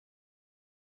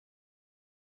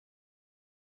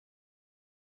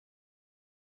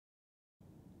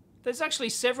There's actually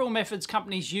several methods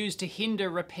companies use to hinder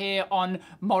repair on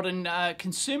modern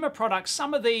consumer products.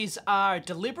 Some of these are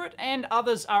deliberate and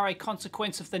others are a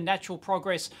consequence of the natural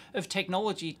progress of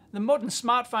technology. The modern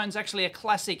smartphone is actually a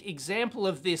classic example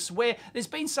of this, where there's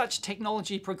been such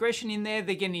technology progression in there.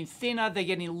 They're getting thinner, they're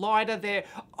getting lighter, they're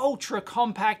ultra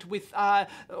compact with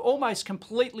almost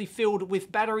completely filled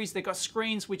with batteries. They've got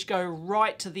screens which go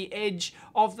right to the edge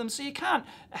of them, so you can't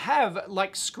have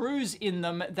like screws in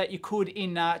them that you could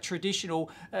in traditional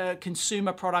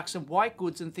consumer products and white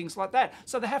goods and things like that.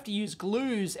 So they have to use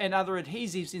glues and other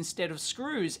adhesives instead of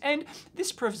screws. And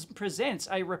this presents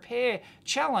a repair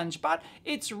challenge, but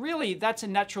that's a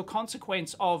natural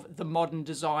consequence of the modern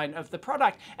design of the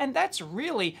product. And that's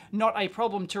really not a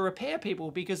problem to repair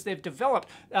people, because they've developed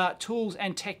tools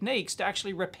and techniques to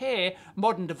actually repair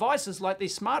modern devices like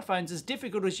these smartphones. As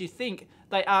difficult as you think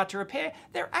they are to repair,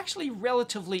 they're actually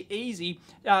relatively easy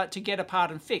to get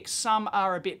apart and fix. Some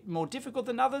are a bit more difficult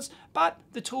than others, but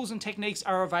the tools and techniques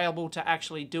are available to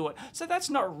actually do it. So that's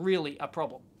not really a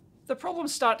problem. The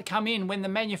problems start to come in when the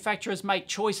manufacturers make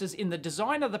choices in the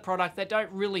design of the product that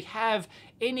don't really have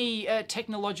any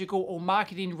technological or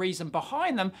marketing reason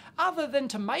behind them, other than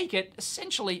to make it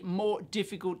essentially more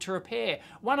difficult to repair.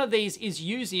 One of these is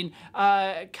using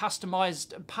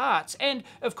customized parts. And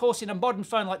of course, in a modern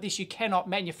phone like this, you cannot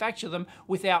manufacture them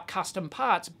without custom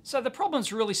parts. So the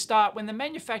problems really start when the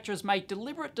manufacturers make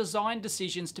deliberate design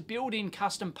decisions to build in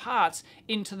custom parts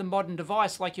into the modern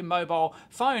device, like your mobile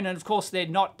phone. And of course, they're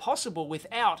not possible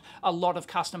without a lot of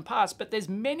custom parts, but there's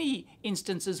many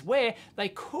instances where they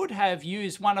could have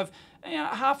used one of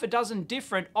half a dozen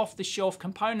different off-the-shelf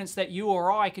components that you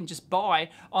or I can just buy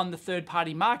on the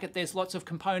third-party market. There's lots of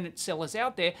component sellers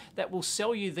out there that will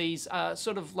sell you these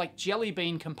sort of like jelly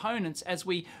bean components, as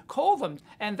we call them.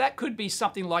 And that could be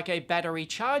something like a battery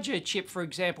charger chip, for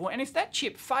example. And if that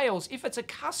chip fails, if it's a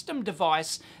custom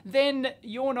device, then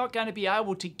you're not going to be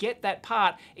able to get that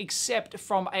part except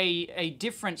from a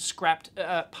different scrapped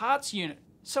parts unit.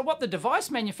 So what the device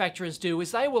manufacturers do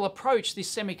is they will approach the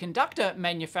semiconductor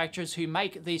manufacturers who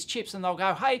make these chips, and they'll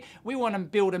go, hey, we want to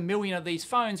build 1 million of these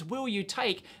phones. Will you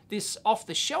take this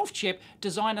off-the-shelf chip,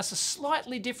 design us a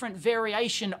slightly different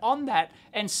variation on that,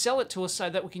 and sell it to us so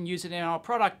that we can use it in our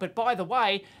product? But by the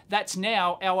way, that's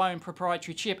now our own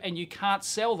proprietary chip, and you can't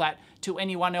sell that to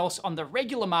anyone else on the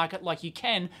regular market like you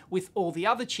can with all the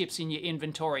other chips in your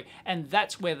inventory. And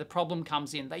that's where the problem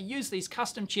comes in. They use these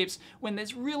custom chips when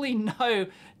there's really no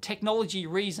technology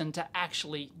reason to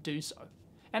actually do so.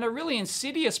 And a really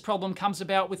insidious problem comes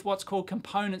about with what's called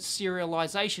component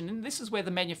serialization. And this is where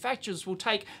the manufacturers will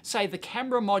take, say, the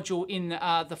camera module in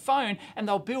the phone, and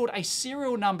they'll build a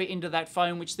serial number into that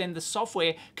phone, which then the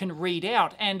software can read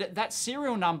out. And that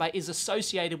serial number is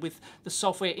associated with the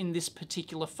software in this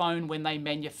particular phone when they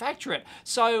manufacture it.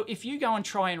 So if you go and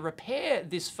try and repair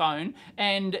this phone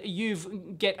and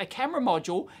you get a camera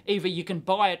module, either you can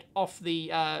buy it off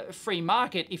the free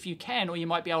market if you can, or you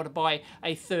might be able to buy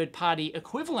a third-party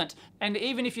equivalent. And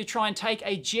even if you try and take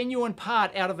a genuine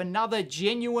part out of another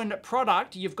genuine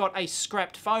product, you've got a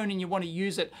scrapped phone and you want to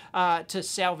use it to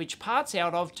salvage parts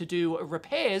out of to do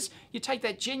repairs, you take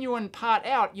that genuine part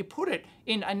out, you put it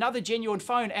in another genuine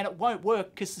phone, and it won't work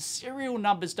because the serial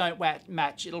numbers don't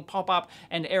match. It'll pop up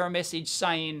an error message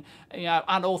saying,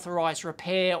 unauthorized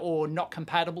repair or not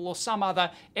compatible or some other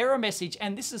error message.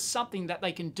 And this is something that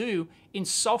they can do in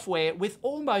software with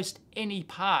almost any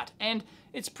part. And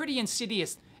it's pretty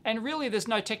insidious. And really, there's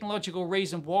no technological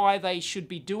reason why they should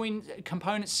be doing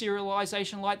component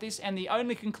serialization like this. And the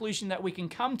only conclusion that we can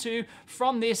come to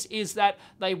from this is that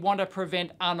they want to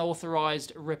prevent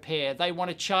unauthorized repair. They want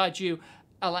to charge you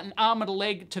an arm and a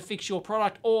leg to fix your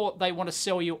product, or they want to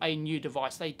sell you a new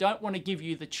device. They don't want to give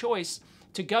you the choice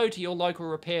to go to your local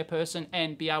repair person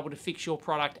and be able to fix your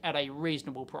product at a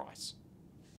reasonable price.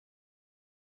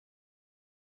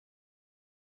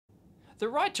 The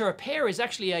right to repair is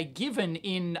actually a given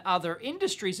in other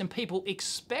industries, and people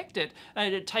expect it.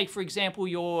 Take, for example,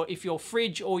 if your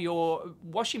fridge or your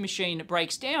washing machine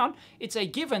breaks down, it's a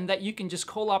given that you can just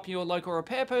call up your local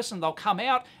repair person, they'll come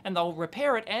out and they'll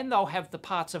repair it, and they'll have the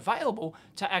parts available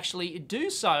to actually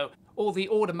do so. Or the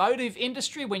automotive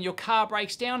industry, when your car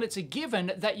breaks down, it's a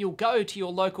given that you'll go to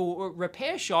your local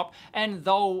repair shop and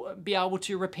they'll be able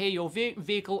to repair your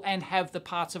vehicle and have the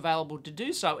parts available to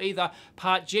do so. Either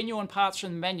genuine parts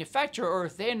from the manufacturer, or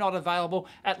if they're not available,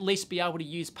 at least be able to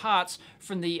use parts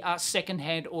from the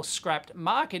second-hand or scrapped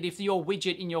market. If your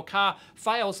widget in your car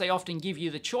fails, they often give you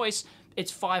the choice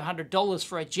it's $500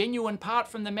 for a genuine part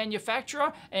from the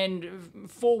manufacturer and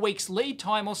 4 weeks lead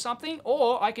time or something,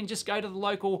 or I can just go to the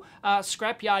local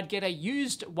scrapyard, get a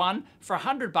used one for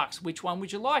 $100. Which one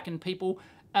would you like? And people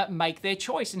make their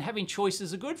choice, and having choice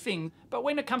is a good thing. But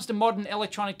when it comes to modern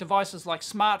electronic devices like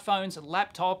smartphones and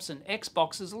laptops and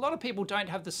Xboxes, a lot of people don't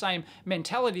have the same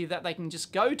mentality that they can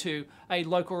just go to a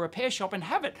local repair shop and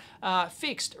have it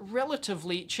fixed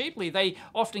relatively cheaply. They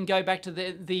often go back to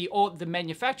the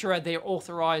manufacturer, their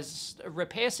authorized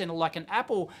repair center like an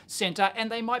Apple center,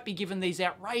 and they might be given these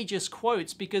outrageous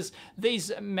quotes because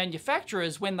these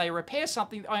manufacturers, when they repair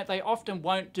something, they often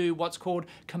won't do what's called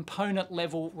component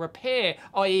level repair,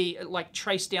 i.e. like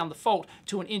trace down the fault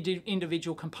to an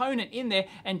individual component in there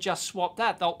and just swap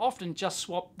that. They'll often just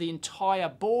swap the entire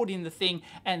board in the thing,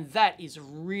 and that is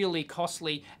really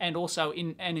costly and also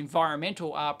an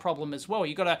environmental problem as well.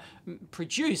 You've got to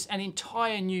produce an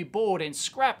entire new board and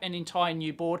scrap an entire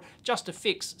new board just to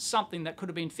fix something that could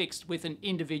have been fixed with an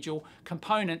individual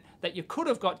component that you could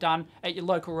have got done at your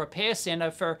local repair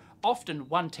center for often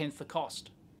 1/10 the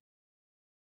cost.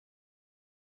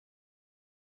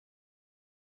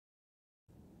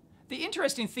 The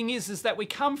interesting thing is that we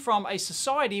come from a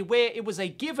society where it was a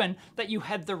given that you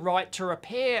had the right to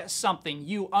repair something.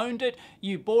 You owned it,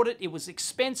 you bought it, it was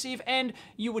expensive, and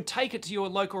you would take it to your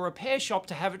local repair shop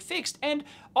to have it fixed. And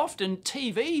often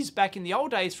TVs back in the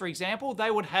old days, for example, they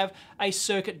would have a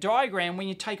circuit diagram. When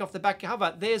you take off the back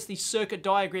cover, there's the circuit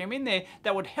diagram in there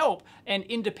that would help an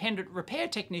independent repair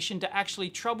technician to actually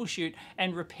troubleshoot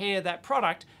and repair that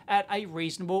product at a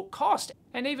reasonable cost.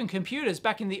 And even computers,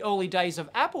 back in the early days of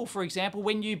Apple, for example,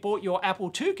 when you bought your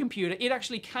Apple II computer, it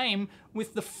actually came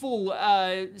with the full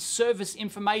service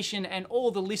information and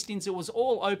all the listings. It was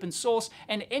all open source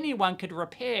and anyone could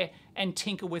repair and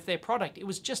tinker with their product. It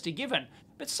was just a given.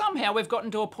 But somehow we've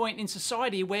gotten to a point in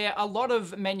society where a lot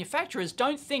of manufacturers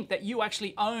don't think that you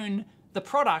actually own the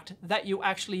product that you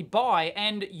actually buy,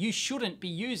 and you shouldn't be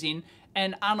using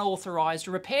an unauthorized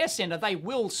repair center. They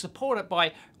will support it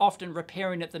by often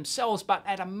repairing it themselves, but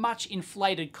at a much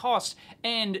inflated cost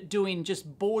and doing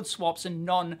just board swaps and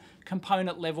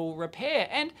non-component level repair.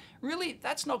 And really,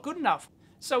 that's not good enough.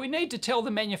 So we need to tell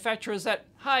the manufacturers that,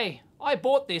 hey, I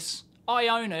bought this, I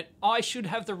own it, I should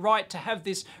have the right to have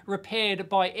this repaired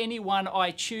by anyone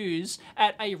I choose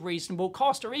at a reasonable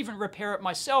cost, or even repair it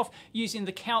myself using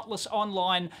the countless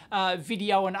online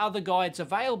video and other guides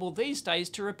available these days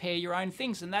to repair your own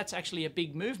things. And that's actually a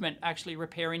big movement, actually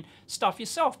repairing stuff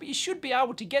yourself. But you should be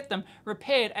able to get them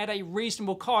repaired at a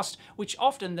reasonable cost, which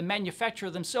often the manufacturer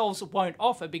themselves won't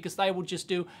offer because they will just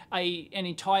do an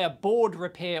entire board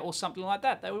repair or something like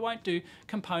that. They won't do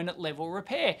component level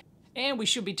repair. And we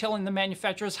should be telling the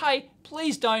manufacturers, hey,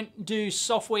 please don't do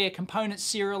software component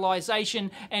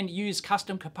serialization and use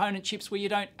custom component chips where you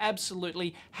don't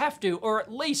absolutely have to, or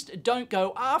at least don't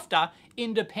go after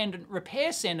independent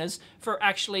repair centers for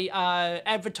actually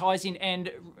advertising and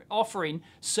offering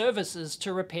services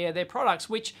to repair their products,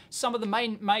 which some of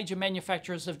the major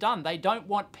manufacturers have done. They don't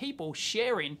want people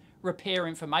sharing repair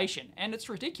information, and it's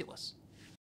ridiculous.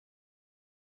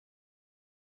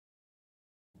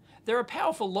 There are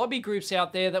powerful lobby groups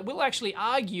out there that will actually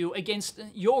argue against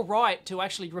your right to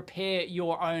actually repair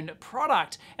your own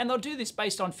product. And they'll do this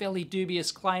based on fairly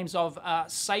dubious claims of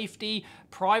safety,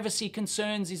 privacy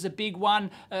concerns is a big one,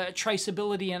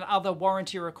 traceability and other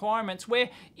warranty requirements,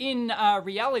 where in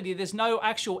reality there's no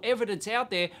actual evidence out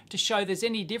there to show there's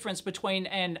any difference between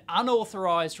an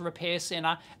unauthorized repair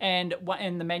center and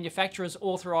the manufacturer's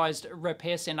authorized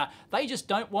repair center. They just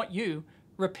don't want you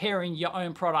repairing your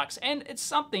own products, and it's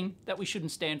something that we shouldn't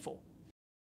stand for.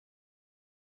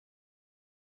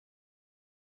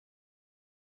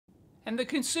 And the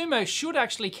consumer should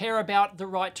actually care about the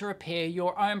right to repair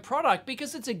your own product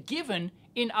because it's a given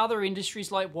in other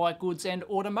industries like white goods and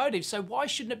automotive. So why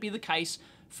shouldn't it be the case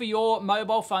for your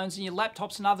mobile phones and your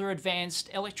laptops and other advanced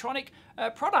electronic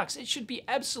products? It should be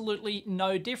absolutely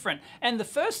no different. And the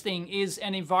first thing is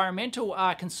an environmental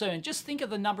concern. Just think of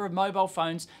the number of mobile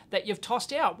phones that you've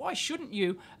tossed out. Why shouldn't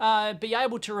you be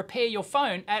able to repair your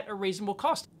phone at a reasonable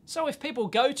cost? So if people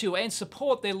go to and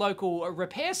support their local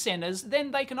repair centers,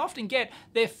 then they can often get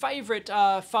their favorite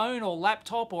phone or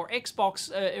laptop or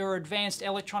Xbox or advanced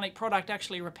electronic product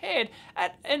actually repaired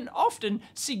at an often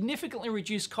significantly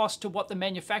reduced cost to what the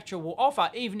manufacturer will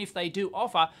offer, even if they do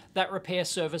offer that repair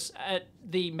service at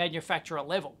the manufacturer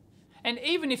level. And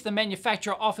even if the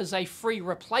manufacturer offers a free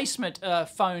replacement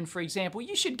phone, for example,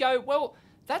 you should go, well,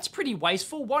 that's pretty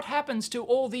wasteful. What happens to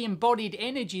all the embodied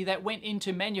energy that went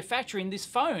into manufacturing this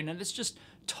phone? And it's just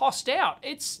tossed out.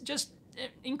 It's just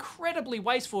incredibly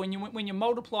wasteful. And when you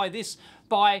multiply this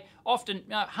by often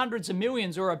hundreds of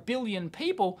millions or 1 billion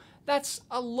people, that's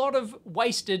a lot of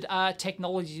wasted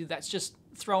technology that's just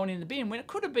thrown in the bin when it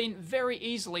could have been very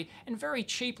easily and very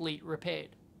cheaply repaired.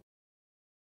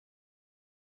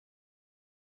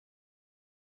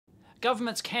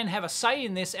 Governments can have a say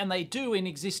in this, and they do in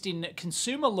existing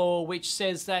consumer law, which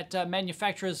says that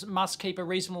manufacturers must keep a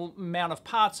reasonable amount of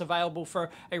parts available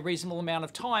for a reasonable amount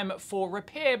of time for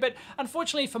repair. But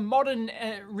unfortunately for modern,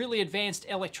 really advanced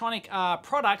electronic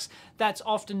products, that's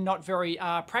often not very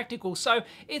practical. So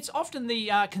it's often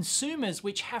the consumers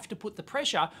which have to put the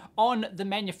pressure on the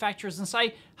manufacturers and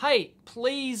say, hey,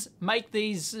 please make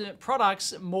these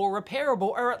products more repairable,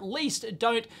 or at least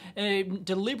don't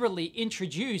deliberately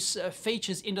introduce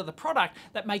features into the product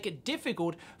that make it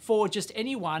difficult for just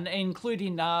anyone,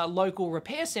 including local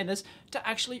repair centers, to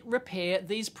actually repair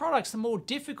these products. The more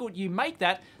difficult you make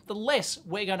that, the less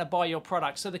we're going to buy your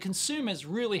product. So the consumers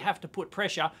really have to put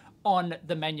pressure on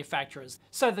the manufacturers.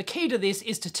 So the key to this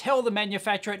is to tell the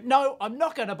manufacturer, no, I'm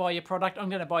not going to buy your product, I'm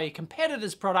going to buy your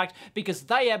competitor's product, because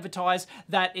they advertise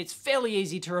that it's fairly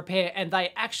easy to repair and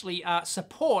they actually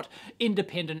support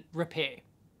independent repair.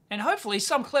 And hopefully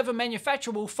some clever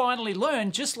manufacturer will finally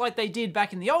learn, just like they did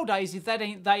back in the old days, if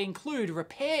they include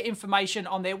repair information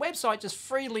on their website just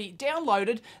freely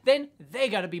downloaded, then they're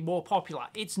going to be more popular.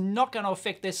 It's not going to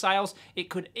affect their sales, it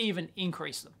could even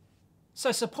increase them.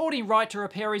 So supporting right to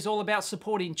repair is all about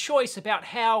supporting choice about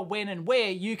how, when and where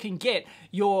you can get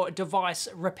your device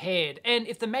repaired. And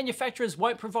if the manufacturers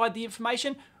won't provide the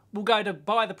information, we'll go to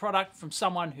buy the product from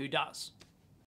someone who does.